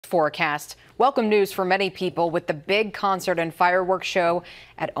Forecast. Welcome news for many people with the big concert and fireworks show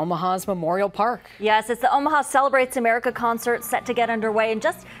at Omaha's Memorial Park. Yes, it's the Omaha Celebrates America concert set to get underway in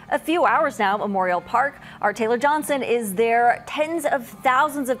just a few hours now at Memorial Park. Our Taylor Johnson is there. Tens of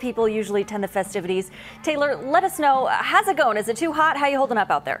thousands of people usually attend the festivities. Taylor, let us know, how's it going? Is it too hot? How are you holding up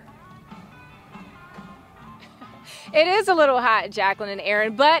out there? It is a little hot, Jacqueline and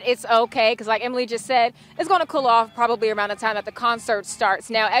Aaron, but it's okay because like Emily just said, it's going to cool off probably around the time that the concert starts.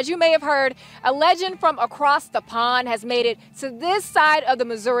 Now, as you may have heard, a legend from across the pond has made it to this side of the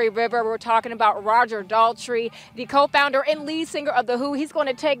Missouri River. We're talking about Roger Daltrey, the co-founder and lead singer of The Who. He's going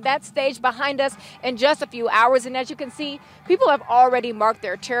to take that stage behind us in just a few hours. And as you can see, people have already marked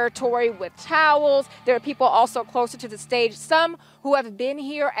their territory with towels. There are people also closer to the stage, some who have been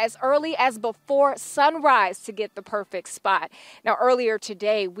here as early as before sunrise to get the perfect spot. Now, earlier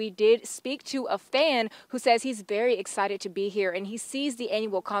today, we did speak to a fan who says he's very excited to be here and he sees the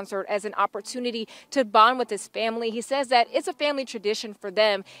annual concert as an opportunity to bond with his family. He says that it's a family tradition for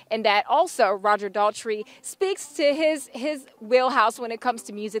them and that also Roger Daltrey speaks to his wheelhouse when it comes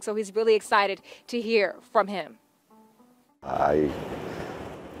to music, so he's really excited to hear from him. I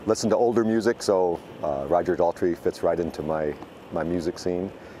listen to older music, so Roger Daltrey fits right into my music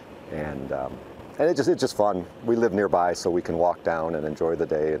scene, and it's just fun. We live nearby, so we can walk down and enjoy the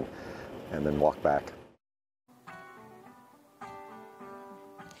day and then walk back.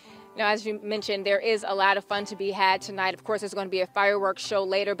 Now, as you mentioned, there is a lot of fun to be had tonight. Of course, there's going to be a fireworks show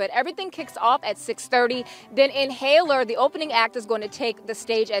later, but everything kicks off at 6:30. Then Inhaler, the opening act, is going to take the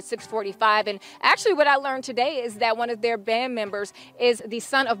stage at 6:45. And actually, what I learned today is that one of their band members is the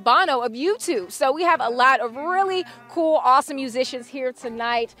son of Bono of U2. So we have a lot of really cool, awesome musicians here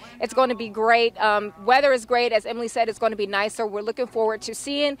tonight. It's going to be great. Weather is great. As Emily said, it's going to be nice. So we're looking forward to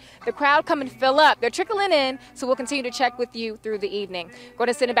seeing the crowd come and fill up. They're trickling in, so we'll continue to check with you through the evening. Going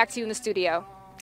to send it back to you in the studio.